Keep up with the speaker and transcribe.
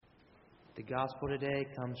The gospel today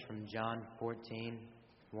comes from John 14,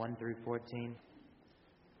 1 through 14.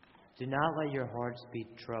 Do not let your hearts be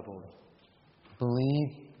troubled.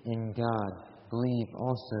 Believe in God. Believe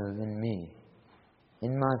also in me.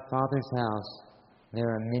 In my Father's house there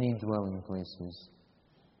are many dwelling places.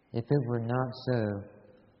 If it were not so,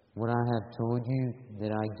 would I have told you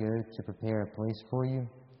that I go to prepare a place for you?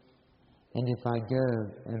 And if I go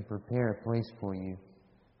and prepare a place for you,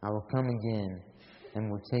 I will come again and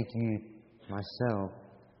will take you myself,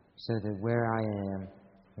 so that where I am,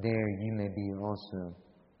 there you may be also.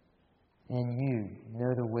 And you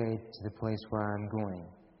know the way to the place where I am going.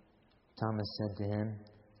 Thomas said to him,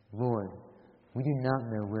 Lord, we do not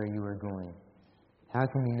know where you are going. How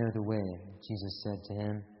can we know the way? Jesus said to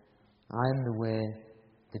him, I am the way,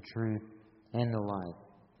 the truth, and the life.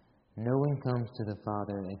 No one comes to the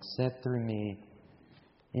Father except through me.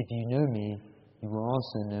 If you know me, you will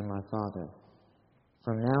also know my Father.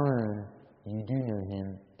 From now on, you do know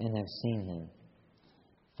him and have seen him.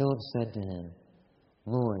 Philip said to him,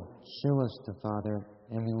 Lord, show us the Father,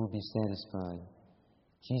 and we will be satisfied.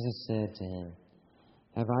 Jesus said to him,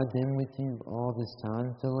 Have I been with you all this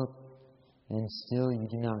time, Philip, and still you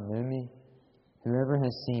do not know me? Whoever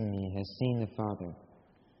has seen me has seen the Father.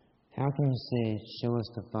 How can you say, Show us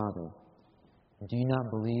the Father? Do you not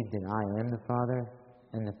believe that I am the Father,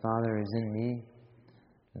 and the Father is in me?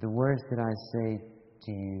 The words that I say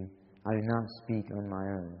to you, I do not speak on my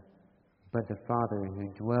own, but the Father who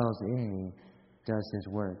dwells in me does his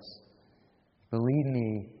works. Believe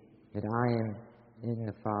me that I am in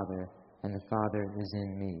the Father, and the Father is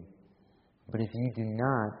in me. But if you do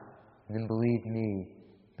not, then believe me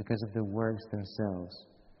because of the works themselves.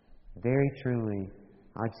 Very truly,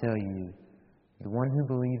 I tell you, the one who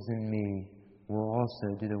believes in me will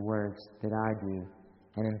also do the works that I do,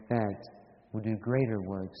 and in fact will do greater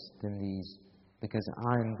works than these, because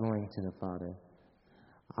I am going to the Father.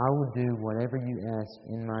 I will do whatever you ask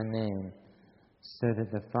in my name, so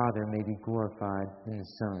that the Father may be glorified in the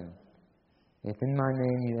Son. If in my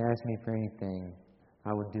name you ask me for anything,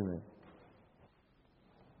 I will do it.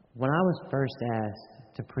 When I was first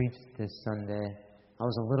asked to preach this Sunday, I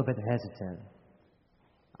was a little bit hesitant.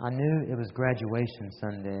 I knew it was graduation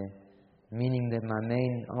Sunday, meaning that my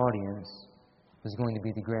main audience was going to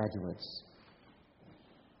be the graduates.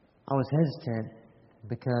 I was hesitant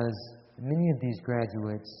because many of these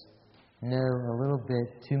graduates know a little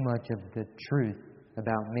bit too much of the truth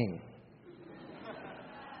about me.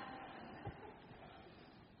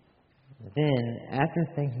 Then, after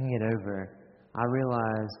thinking it over, I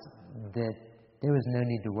realized that there was no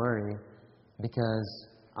need to worry because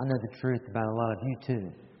I know the truth about a lot of you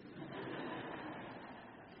too.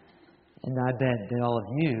 And I bet that all of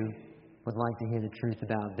you would like to hear the truth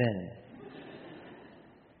about them.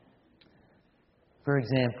 For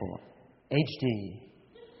example, HD.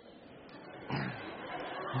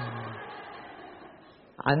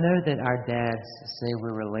 I know that our dads say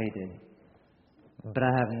we're related, but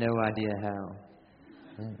I have no idea how.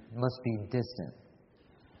 It must be distant.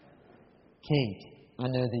 Kate, I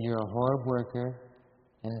know that you're a hard worker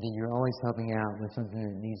and that you're always helping out with something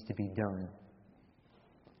that needs to be done.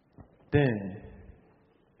 Boone.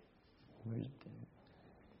 Where's Boone?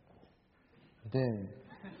 Boone.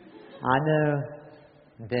 I know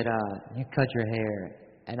that you cut your hair,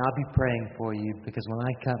 and I'll be praying for you because when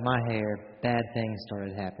I cut my hair, bad things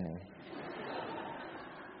started happening.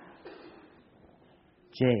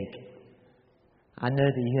 Jake, I know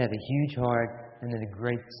that you have a huge heart and a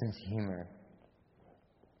great sense of humor.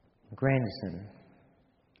 Grandison,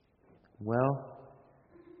 well,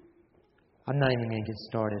 I'm not even going to get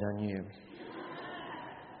started on you.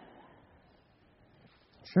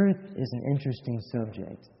 Truth is an interesting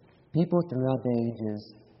subject. People throughout the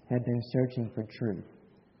ages have been searching for truth.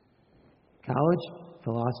 College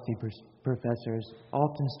philosophy professors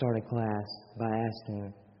often start a class by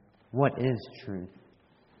asking, what is truth?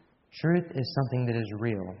 Truth is something that is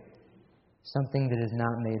real, something that is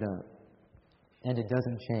not made up, and it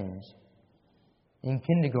doesn't change. In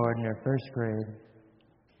kindergarten or first grade,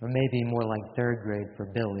 or maybe more like third grade for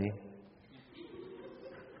Billy,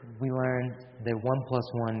 we learned that 1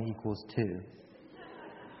 + 1 equals 2.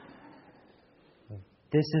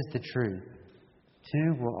 This is the truth.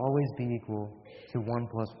 2 will always be equal to 1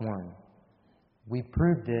 + 1. We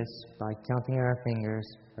prove this by counting our fingers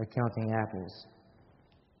or counting apples.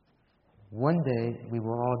 One day we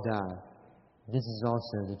will all die. This is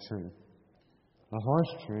also the truth. A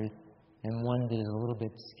harsh truth, and one that is a little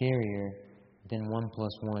bit scarier than 1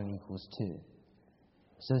 + 1 equals 2.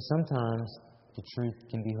 So sometimes the truth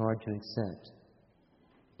can be hard to accept.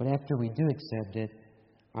 But after we do accept it,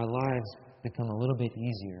 our lives become a little bit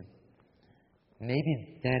easier.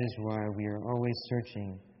 Maybe that is why we are always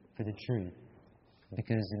searching for the truth,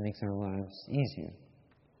 because it makes our lives easier.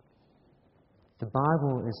 The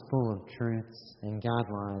Bible is full of truths and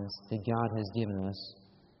guidelines that God has given us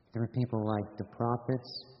through people like the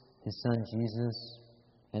prophets, His Son Jesus,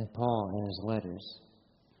 and Paul in his letters.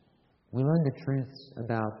 We learn the truths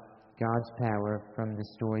about God's power from the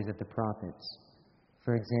stories of the prophets.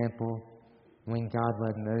 For example, when God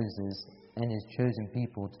led Moses and His chosen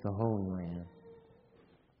people to the Holy Land.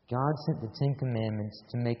 God sent the Ten Commandments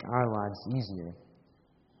to make our lives easier.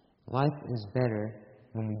 Life is better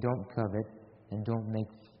when we don't covet and don't make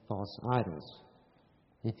false idols.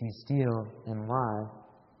 If you steal and lie,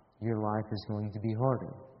 your life is going to be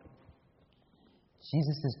harder.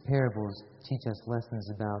 Jesus' parables teach us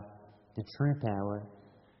lessons about the true power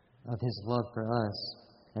of His love for us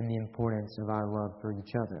and the importance of our love for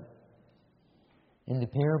each other. In the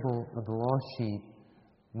parable of the lost sheep,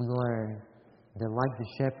 we learn that like the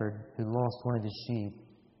shepherd who lost one of his sheep,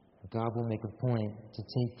 God will make a point to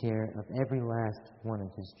take care of every last one of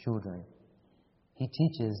His children. He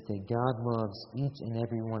teaches that God loves each and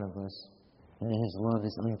every one of us, and that His love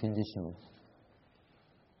is unconditional.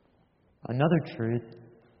 Another truth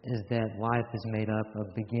is that life is made up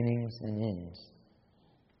of beginnings and ends.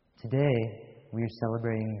 Today, we are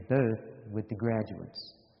celebrating both with the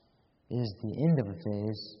graduates. It is the end of a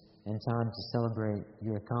phase and time to celebrate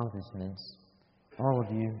your accomplishments. All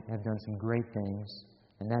of you have done some great things,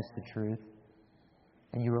 and that's the truth.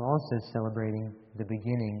 And you are also celebrating the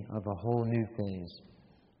beginning of a whole new phase,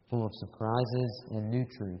 full of surprises and new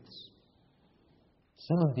truths.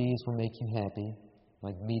 Some of these will make you happy,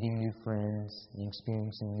 like meeting new friends and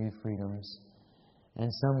experiencing new freedoms,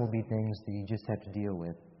 and some will be things that you just have to deal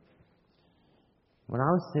with. When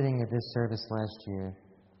I was sitting at this service last year,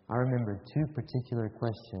 I remembered two particular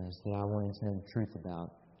questions that I wanted to know the truth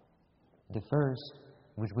about. The first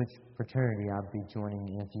was which fraternity I'd be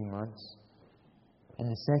joining in a few months, and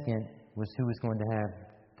the second was who was going to have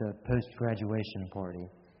the post-graduation party.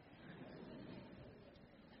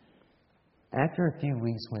 After a few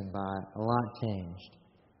weeks went by, a lot changed.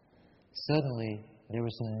 Suddenly, there were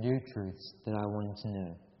some new truths that I wanted to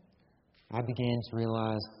know. I began to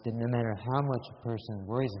realize that no matter how much a person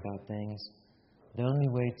worries about things, the only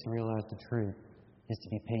way to realize the truth is to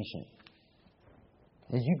be patient.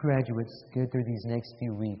 As you graduates go through these next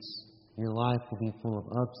few weeks, your life will be full of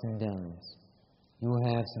ups and downs. You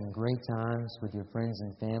will have some great times with your friends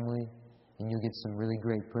and family, and you'll get some really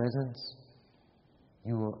great presents.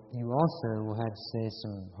 You also will have to say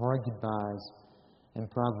some hard goodbyes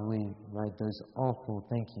and probably write those awful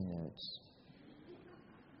thank you notes.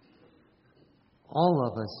 All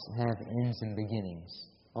of us have ends and beginnings,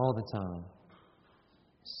 all the time.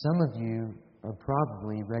 Some of you are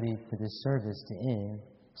probably ready for this service to end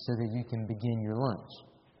so that you can begin your lunch.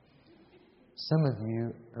 Some of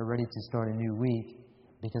you are ready to start a new week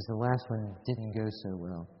because the last one didn't go so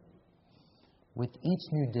well. With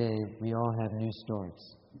each new day, we all have new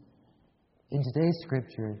starts. In today's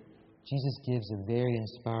scripture, Jesus gives a very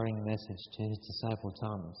inspiring message to His disciple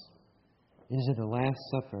Thomas. It is at the Last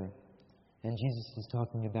Supper, and Jesus is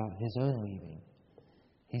talking about His own leaving.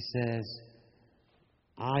 He says,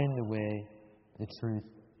 I am the way, the truth,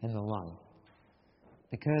 and the life.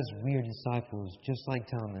 Because we are disciples, just like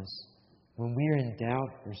Thomas, when we are in doubt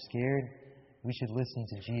or scared, we should listen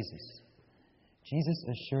to Jesus. Jesus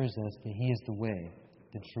assures us that He is the way,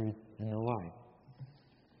 the truth, and the life.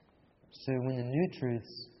 So when the new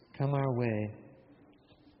truths come our way,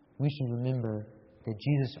 we should remember that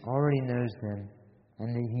Jesus already knows them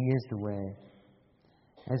and that He is the way.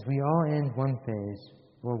 As we all end one phase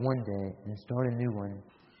or one day and start a new one,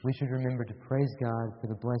 we should remember to praise God for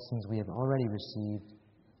the blessings we have already received,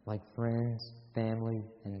 like friends, family,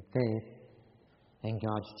 and faith, and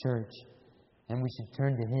God's church, and we should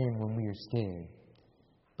turn to Him when we are scared.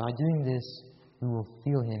 By doing this, we will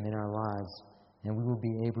feel Him in our lives, and we will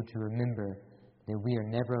be able to remember that we are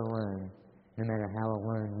never alone, no matter how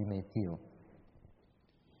alone we may feel.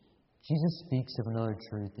 Jesus speaks of another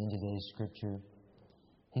truth in today's scripture.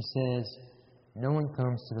 He says, no one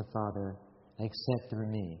comes to the Father except through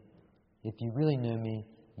me. If you really know me,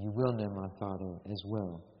 you will know my Father as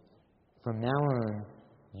well. From now on,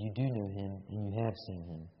 you do know Him and you have seen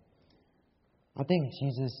Him. I think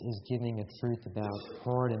Jesus is giving a truth about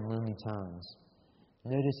hard and lonely times.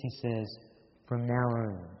 Notice He says, from now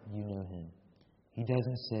on, you know Him. He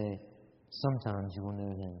doesn't say, sometimes you will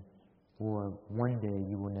know Him, or one day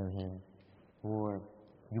you will know Him, or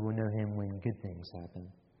you will know Him when good things happen.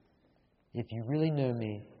 If you really know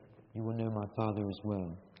me, you will know my Father as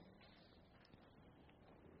well.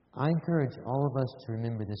 I encourage all of us to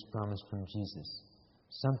remember this promise from Jesus,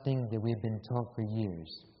 something that we've been taught for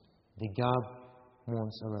years, that God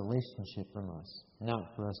wants a relationship from us,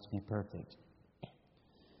 not for us to be perfect.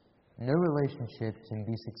 No relationship can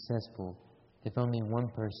be successful if only one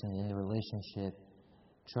person in the relationship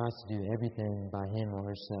tries to do everything by him or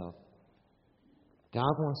herself.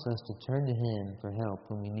 God wants us to turn to Him for help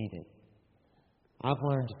when we need it. I've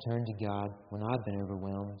learned to turn to God when I've been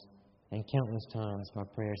overwhelmed, and countless times my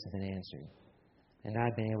prayers have been answered, and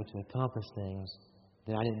I've been able to accomplish things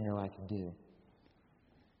that I didn't know I could do.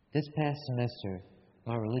 This past semester,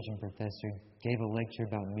 my religion professor gave a lecture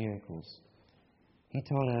about miracles. He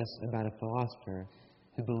taught us about a philosopher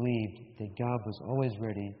who believed that God was always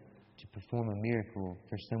ready to perform a miracle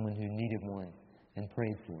for someone who needed one and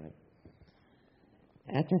prayed for it.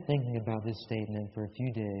 After thinking about this statement for a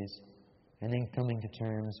few days, and then coming to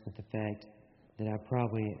terms with the fact that I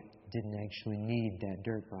probably didn't actually need that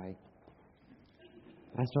dirt bike,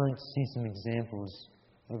 I started to see some examples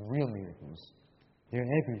of real miracles. They're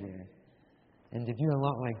everywhere. And if you're a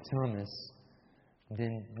lot like Thomas,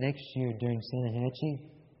 then next year during Sanahatchee,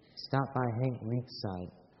 stop by Hank Leake's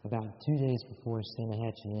site about 2 days before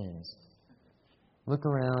Sanahatchee ends. Look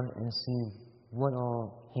around and see what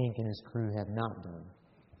all Hank and his crew have not done.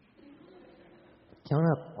 Count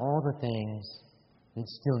up all the things that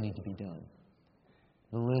still need to be done.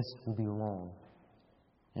 The list will be long.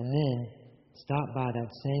 And then stop by that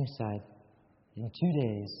same site in 2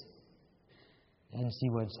 days and see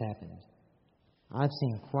what's happened. I've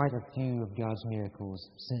seen quite a few of God's miracles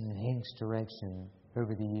sent in Hank's direction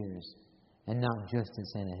over the years, and not just at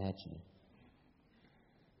Sanahatchee.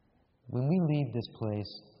 When we leave this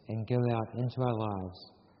place and go out into our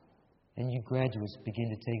lives, and you graduates begin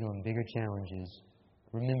to take on bigger challenges,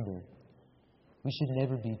 remember, we should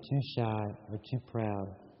never be too shy or too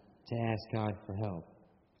proud to ask God for help.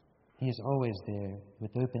 He is always there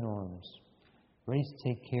with open arms, ready to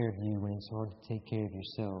take care of you when it's hard to take care of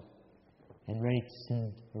yourself, and ready to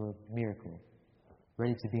send a miracle,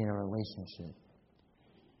 ready to be in a relationship.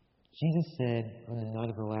 Jesus said on the night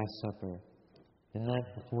of the Last Supper, the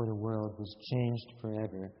night before the world was changed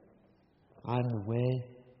forever, I am the way,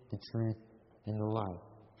 the truth, and the life.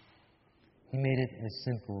 He made it as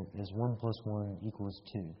simple as 1 + 1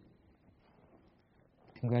 = 2.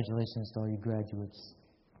 Congratulations to all you graduates.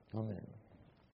 Amen.